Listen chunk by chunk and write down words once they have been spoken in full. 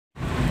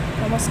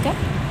নমস্কাৰ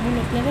মই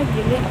নতুন এটা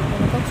ভিডিঅ'লৈ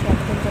আপোনালোকক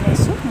স্বাগতম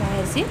জনাইছোঁ। মই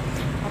আজি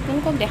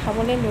আপোনালোকক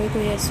দেখাবলৈ লৈ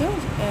গৈ আছোঁ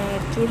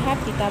যোৰহাট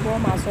তিতাবৰ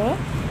মাজৰ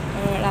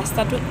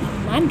ৰাস্তাটো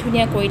ইমান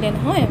ধুনীয়া কৰিলে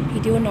নহয়,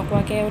 ভিডিঅ'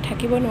 নকৰাকৈ আৰু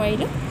থাকিব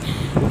নোৱাৰিলোঁ।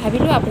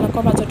 ভাবিলোঁ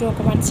আপোনালোকৰ মাজতো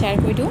অকণমান শ্বেয়াৰ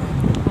কৰি দিওঁ,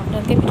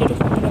 আপোনালোকে ভিডিঅ'টো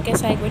সম্পূৰ্ণকৈ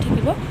চাই গৈ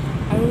থাকিব।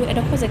 আৰু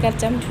এডোখৰ জেগাত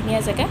যাম, ধুনীয়া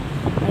জেগা,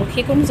 আৰু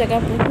সেইকোনো জেগা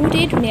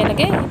বহুতেই ধুনীয়া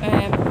লাগে।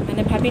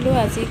 মানে ভাবিলোঁ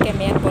আজি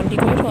কেমেৰাত বন্দী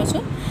কৰি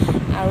থওঁছোঁ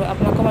আৰু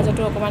আপোনালোকৰ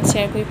মাজতো অকণমান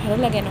শ্বেয়াৰ কৰি ভালো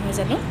লাগে নহয়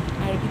জানো।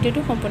 আৰু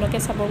ভিডিঅ'টো সম্পূৰ্ণকৈ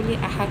চাব বুলি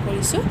আশা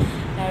কৰিছোঁ।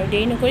 আৰু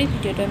দেৰি নকৰি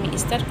ভিডিঅ'টো আমি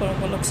ষ্টাৰ্ট কৰোঁ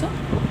বলকচোন।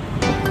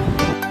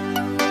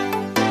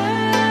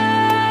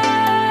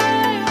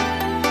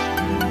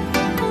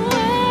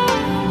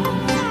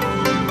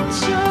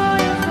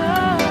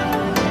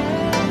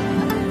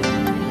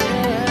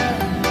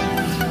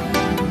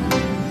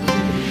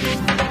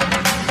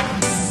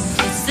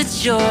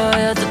 Joy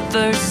of the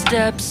first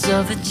steps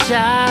of a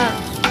child.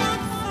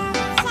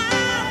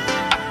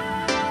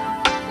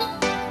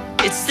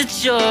 It's the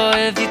joy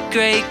of your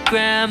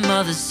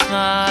great-grandmother's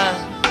smile.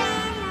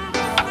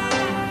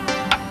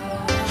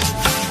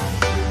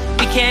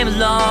 We came a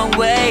long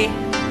way,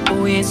 but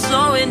we ain't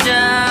slowing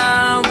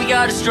down. We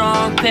got a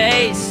strong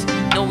pace,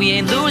 no we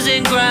ain't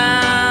losing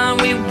ground.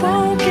 We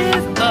won't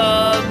give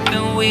up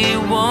and we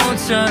won't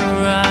turn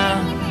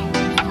around.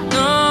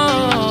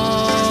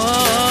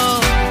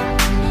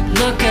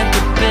 Look at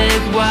the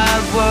big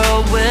wide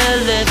world we're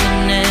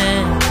living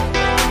in.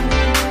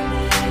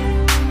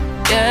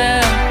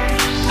 Yeah,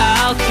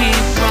 I'll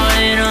keep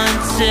running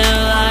until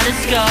I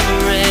discover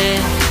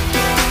it.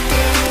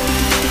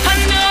 I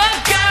know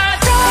I've got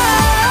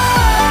drive.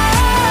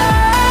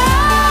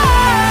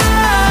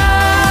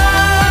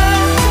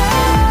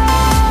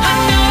 I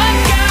know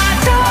I've got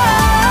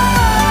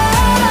drive.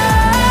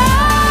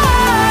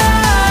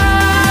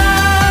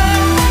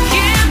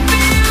 Can't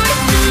be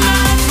wasting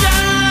my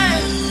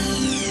time.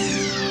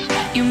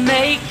 You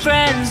make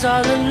friends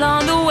all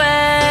along the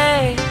way,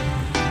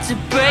 to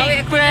break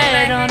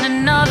bread on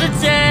another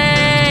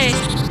day.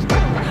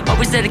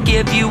 Always there to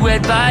give you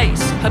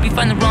advice, help you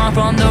find the wrong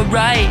from the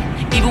right.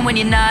 Even when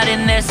you're not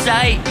in their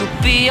sight, you'll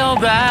be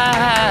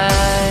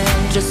alright.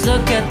 Just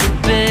look at the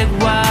big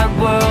wide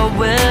world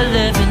we're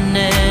living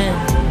in.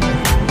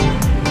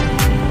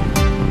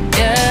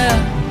 Yeah,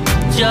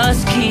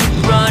 just keep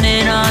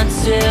running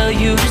until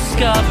you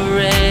discover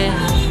it.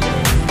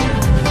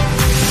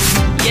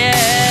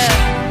 Yeah,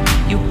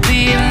 you'll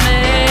be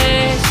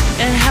amazed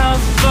at how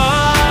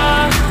far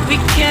we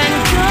can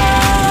go.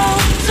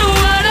 So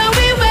what are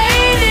we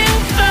waiting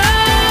for?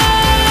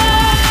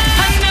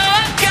 I know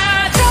I've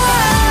got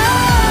drive.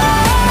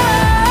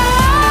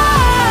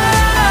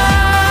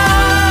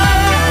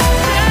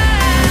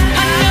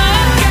 I know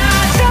I've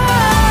got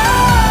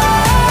drive.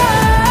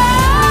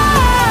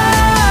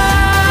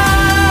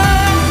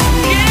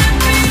 Can't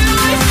be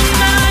wasting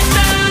my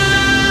time.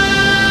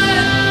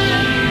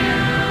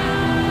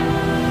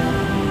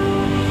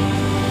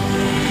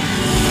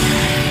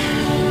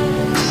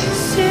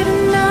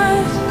 Sitting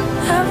nights,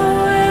 have a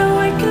way of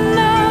waking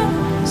up,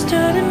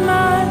 studying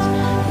minds,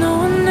 no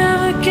one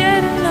ever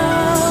get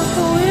enough.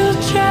 But we'll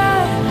try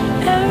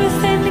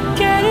everything to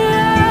get it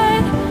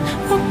right,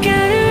 we'll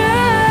get it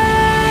right.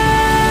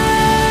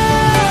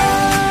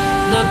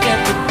 Look at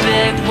the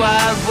big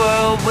wide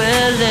world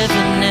we're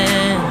living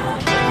in.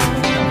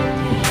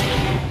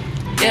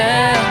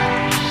 Yeah,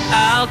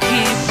 I'll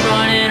keep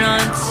running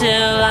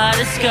until I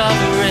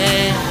discover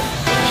it.